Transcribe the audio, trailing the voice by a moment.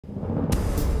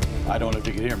I don't know if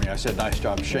you can hear me. I said nice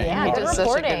job, Shane. Yeah, you did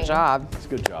such a good job. That's a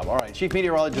good job. All right, Chief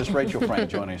Meteorologist Rachel Frank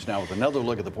joining us now with another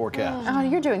look at the forecast. Oh,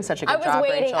 you're doing such a good job,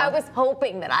 waiting. Rachel. I was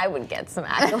hoping that I would get some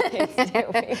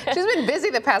accolades. She's been busy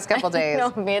the past couple days. I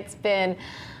know, it's been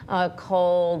a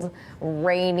cold,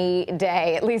 rainy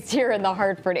day, at least here in the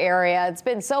Hartford area. It's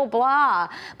been so blah,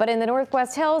 but in the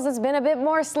Northwest Hills, it's been a bit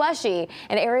more slushy,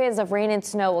 and areas of rain and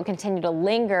snow will continue to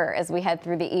linger as we head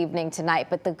through the evening tonight.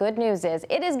 But the good news is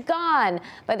it is gone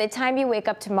by the time you wake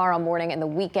up tomorrow morning, and the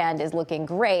weekend is looking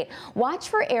great. Watch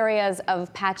for areas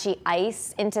of patchy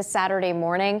ice into Saturday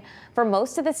morning. For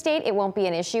most of the state, it won't be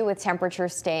an issue with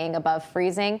temperatures staying above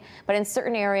freezing, but in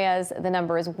certain areas, the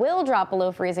numbers will drop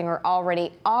below freezing or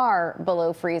already are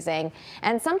below freezing.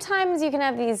 And sometimes you can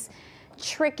have these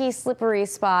tricky, slippery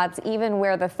spots, even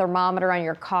where the thermometer on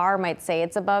your car might say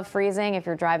it's above freezing if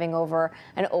you're driving over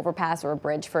an overpass or a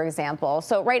bridge, for example.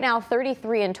 So right now,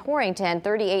 33 in Torrington,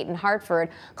 38 in Hartford.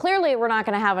 Clearly, we're not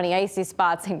going to have any icy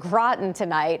spots in Groton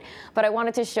tonight, but I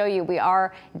wanted to show you we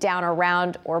are down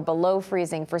around or below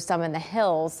freezing for some in the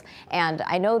hills. And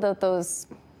I know that those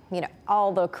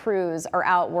all the crews are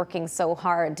out working so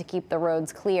hard to keep the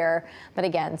roads clear. But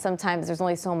again, sometimes there's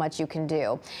only so much you can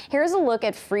do. Here's a look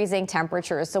at freezing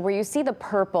temperatures. So where you see the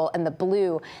purple and the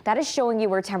blue, that is showing you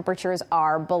where temperatures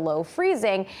are below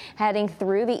freezing heading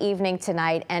through the evening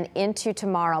tonight and into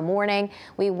tomorrow morning.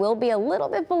 We will be a little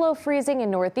bit below freezing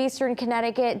in northeastern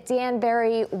Connecticut,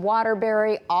 Danbury,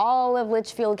 Waterbury, all of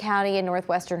Litchfield County and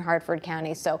northwestern Hartford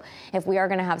County. So if we are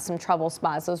going to have some trouble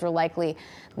spots, those are likely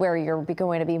where you're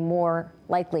going to be more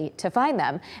likely to find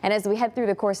them. And as we head through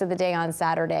the course of the day on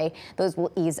Saturday, those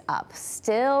will ease up.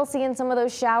 Still seeing some of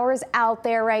those showers out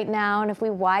there right now. And if we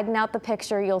widen out the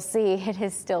picture, you'll see it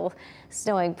is still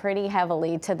snowing pretty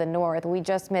heavily to the north. We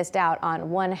just missed out on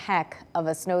one heck of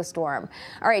a snowstorm.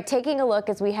 All right, taking a look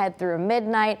as we head through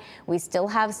midnight, we still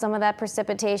have some of that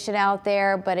precipitation out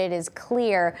there, but it is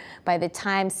clear by the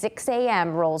time 6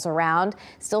 a.m. rolls around.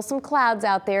 Still some clouds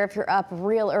out there if you're up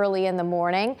real early in the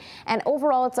morning. And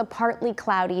overall, it's a partly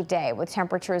cloudy day with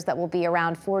temperatures that will be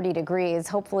around 40 degrees.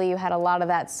 Hopefully you had a lot of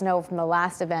that snow from the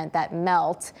last event that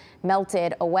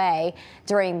melted away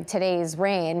during today's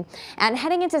rain. And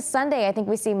heading into Sunday, I think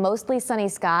we see mostly sunny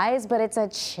skies, but it's a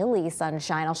chilly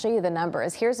sunshine. I'll show you the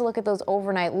numbers. Here's a look at those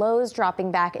overnight lows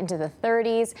dropping back into the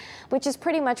 30s, which is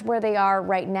pretty much where they are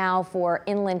right now for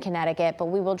inland Connecticut, but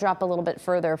we will drop a little bit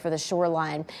further for the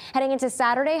shoreline. Heading into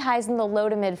Saturday, highs in the low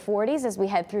to mid 40s as we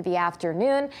head through the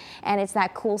afternoon, and it's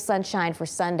that cool sunshine for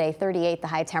Sunday. 38 the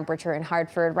high temperature in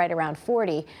Hartford, right around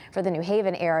 40 for the New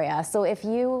Haven area. So if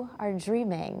you are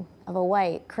dreaming of a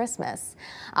white Christmas,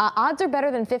 odds are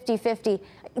better than 50-50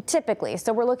 typically.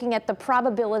 So we're looking at the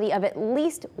probability of at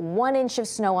least 1 inch of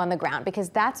snow on the ground, because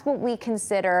that's what we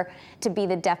consider to be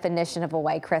the definition of a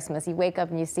white Christmas. You wake up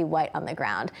and you see white on the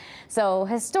ground. So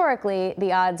historically,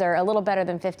 the odds are a little better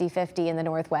than 50-50 in the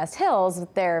Northwest Hills.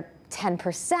 They're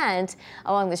 10%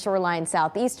 along the shoreline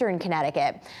southeastern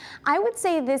Connecticut. I would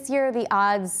say this year the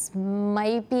odds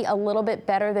might be a little bit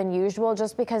better than usual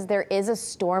just because there is a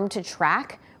storm to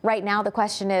track. Right now the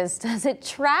question is, does it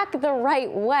track the right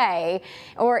way,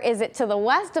 or is it to the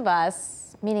west of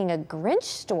us, meaning a Grinch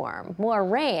storm, more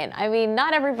rain? I mean,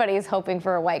 not everybody's hoping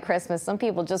for a white Christmas. Some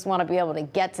people just want to be able to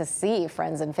get to see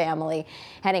friends and family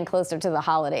heading closer to the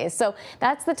holidays. So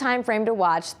that's the time frame to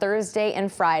watch, Thursday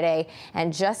and Friday,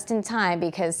 and just in time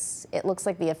because it looks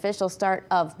like the official start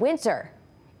of winter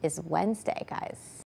is Wednesday, guys.